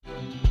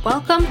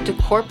Welcome to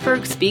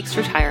Kortberg Speaks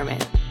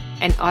Retirement,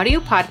 an audio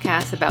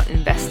podcast about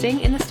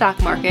investing in the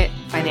stock market,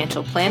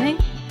 financial planning,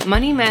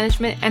 money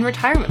management, and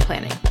retirement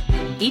planning.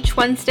 Each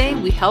Wednesday,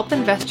 we help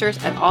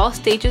investors at all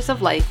stages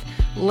of life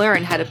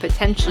learn how to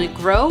potentially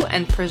grow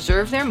and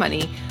preserve their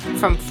money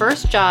from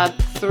first job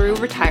through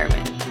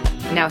retirement.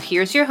 Now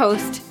here's your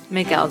host,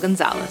 Miguel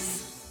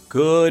Gonzalez.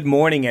 Good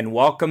morning and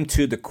welcome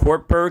to the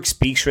Kortberg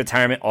Speaks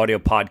Retirement audio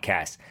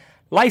podcast.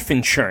 Life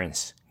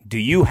insurance. Do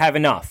you have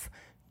enough?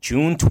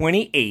 June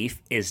 28th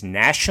is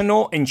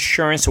National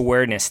Insurance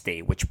Awareness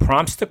Day, which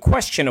prompts the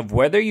question of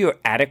whether you're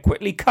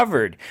adequately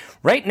covered.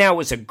 Right now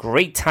is a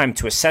great time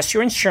to assess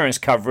your insurance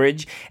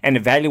coverage and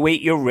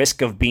evaluate your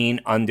risk of being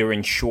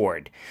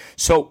underinsured.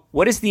 So,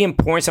 what is the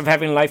importance of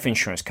having life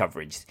insurance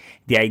coverage?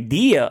 The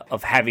idea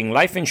of having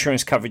life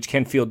insurance coverage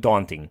can feel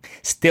daunting.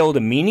 Still,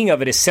 the meaning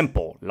of it is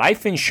simple.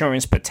 Life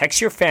insurance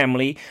protects your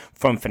family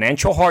from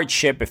financial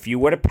hardship if you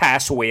were to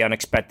pass away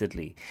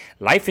unexpectedly.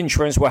 Life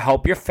insurance will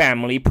help your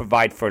family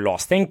provide for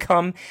lost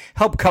income,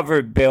 help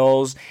cover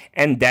bills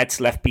and debts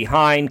left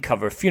behind,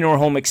 cover funeral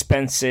home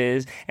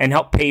expenses, and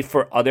help pay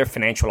for other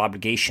financial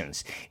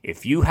obligations.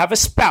 If you have a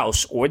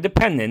spouse or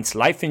dependents,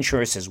 life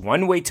insurance is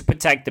one way to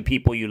protect the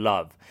people you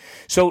love.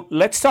 So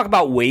let's talk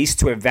about ways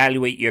to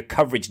evaluate your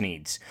coverage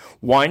needs.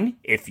 1,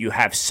 if you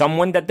have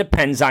someone that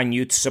depends on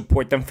you to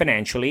support them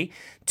financially.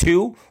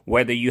 2,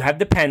 whether you have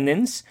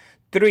dependents.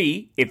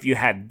 3, if you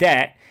have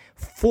debt.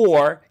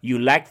 4, you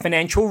lack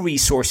financial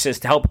resources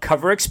to help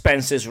cover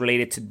expenses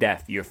related to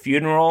death, your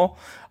funeral,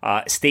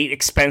 estate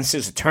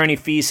expenses, attorney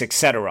fees,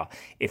 etc.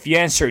 If you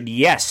answered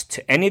yes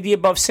to any of the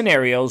above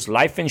scenarios,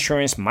 life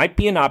insurance might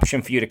be an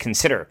option for you to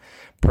consider.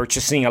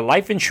 Purchasing a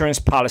life insurance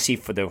policy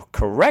for the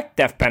correct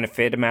death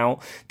benefit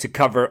amount to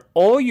cover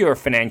all your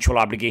financial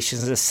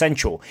obligations is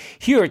essential.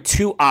 Here are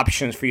 2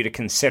 options for you to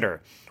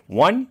consider.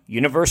 1,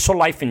 universal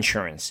life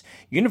insurance.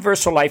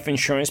 Universal life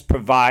insurance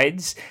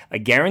provides a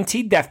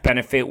guaranteed death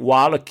benefit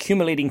while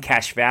accumulating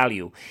cash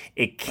value.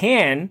 It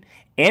can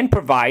and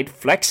provide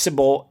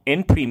flexible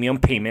in-premium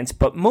payments,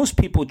 but most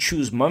people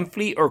choose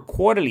monthly or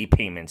quarterly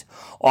payments.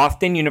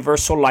 Often,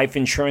 universal life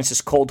insurance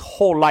is called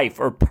whole life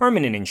or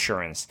permanent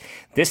insurance.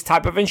 This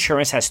type of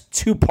insurance has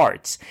 2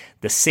 parts: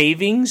 the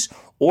savings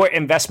or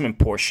investment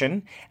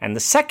portion, and the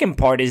second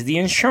part is the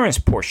insurance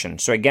portion.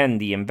 So again,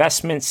 the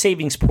investment,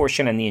 savings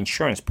portion, and the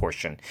insurance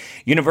portion.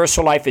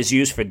 Universal life is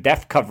used for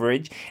death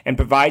coverage and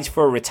provides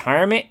for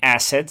retirement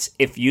assets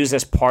if used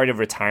as part of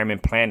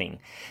retirement planning.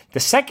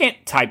 The second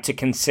type to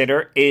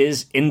consider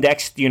is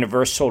indexed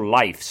universal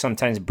life,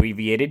 sometimes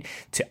abbreviated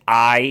to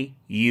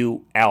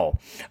IUL.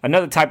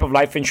 Another type of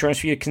life insurance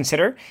for you to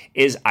consider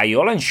is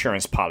IUL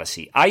insurance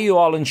policy.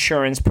 IUL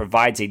insurance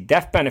provides a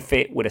death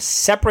benefit with a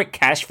separate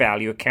cash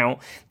value account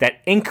that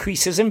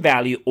increases in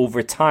value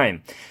over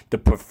time. The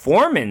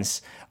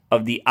performance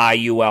of the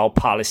IUL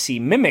policy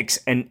mimics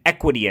an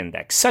equity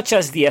index, such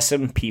as the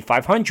S&P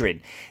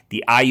 500.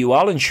 The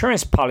IUL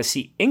insurance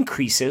policy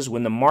increases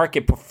when the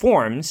market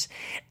performs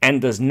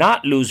and does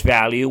not lose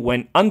value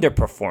when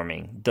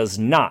underperforming.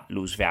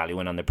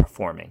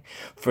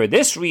 For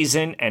this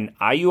reason, an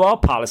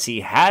IUL policy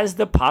has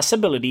the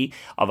possibility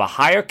of a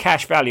higher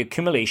cash value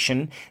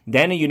accumulation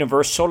than a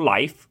universal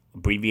life,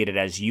 abbreviated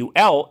as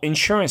UL,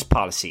 insurance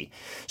policy.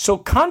 So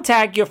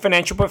contact your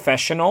financial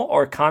professional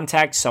or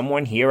contact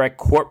someone here at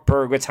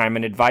Kortberg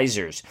Retirement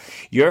Advisors.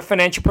 Your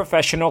financial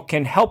professional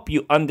can help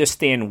you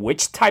understand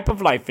which type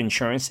of life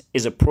insurance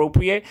is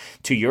appropriate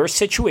to your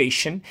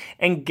situation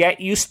and get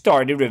you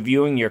started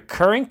reviewing your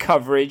current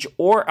coverage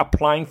or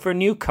applying for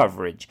new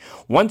coverage.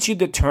 Once you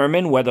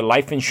determine whether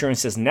life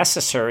insurance is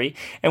necessary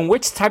and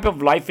which type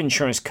of life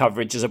insurance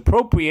coverage is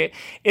appropriate,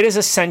 it is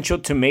essential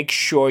to make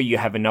sure you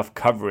have enough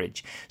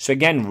coverage. So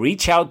again,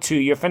 reach out to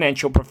your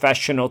financial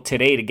professional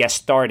today to get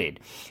started.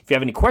 If you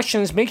have any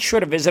questions, make sure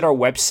to visit our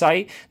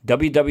website,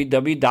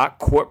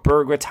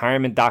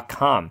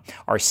 www.kortbergretirement.com.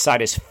 Our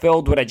site is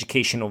filled with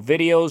educational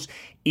videos,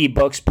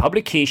 ebooks,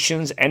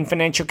 publications, and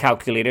financial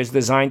calculators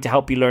designed to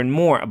help you learn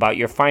more about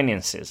your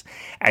finances.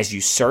 As you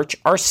search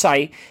our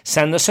site,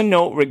 send us a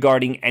note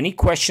regarding any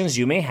questions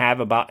you may have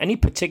about any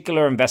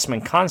particular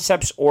investment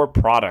concepts or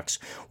products.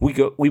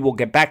 We will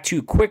get back to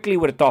you quickly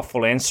with a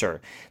thoughtful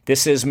answer.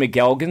 This is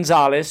Miguel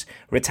Gonzalez,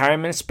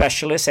 retirement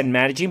specialist and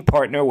managing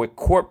partner with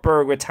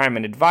Kortberg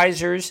Retirement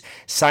Advisors,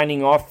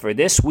 signing off for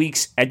this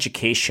week's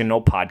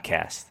educational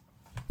podcast.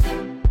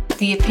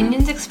 The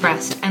opinions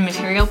expressed and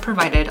material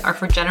provided are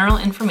for general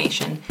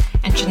information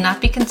and should not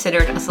be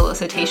considered a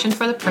solicitation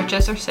for the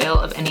purchase or sale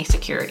of any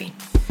security.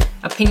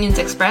 Opinions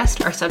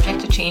expressed are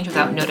subject to change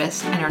without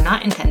notice and are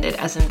not intended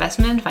as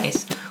investment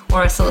advice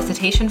or a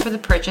solicitation for the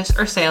purchase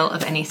or sale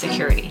of any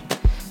security.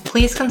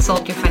 Please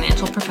consult your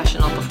financial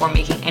professional before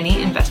making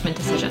any investment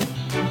decision.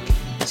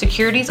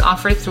 Securities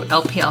offered through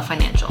LPL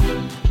Financial.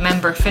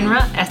 Member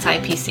FINRA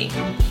SIPC.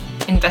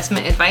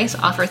 Investment advice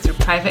offered through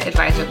Private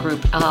Advisor Group,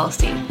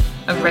 LLC,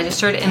 a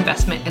registered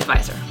investment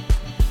advisor.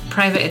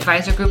 Private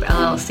Advisor Group,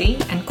 LLC,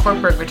 and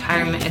Kortberg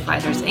Retirement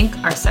Advisors,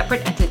 Inc. are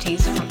separate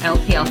entities from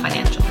LPL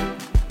Financial.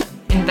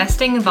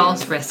 Investing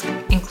involves risk,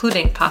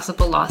 including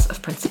possible loss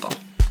of principal.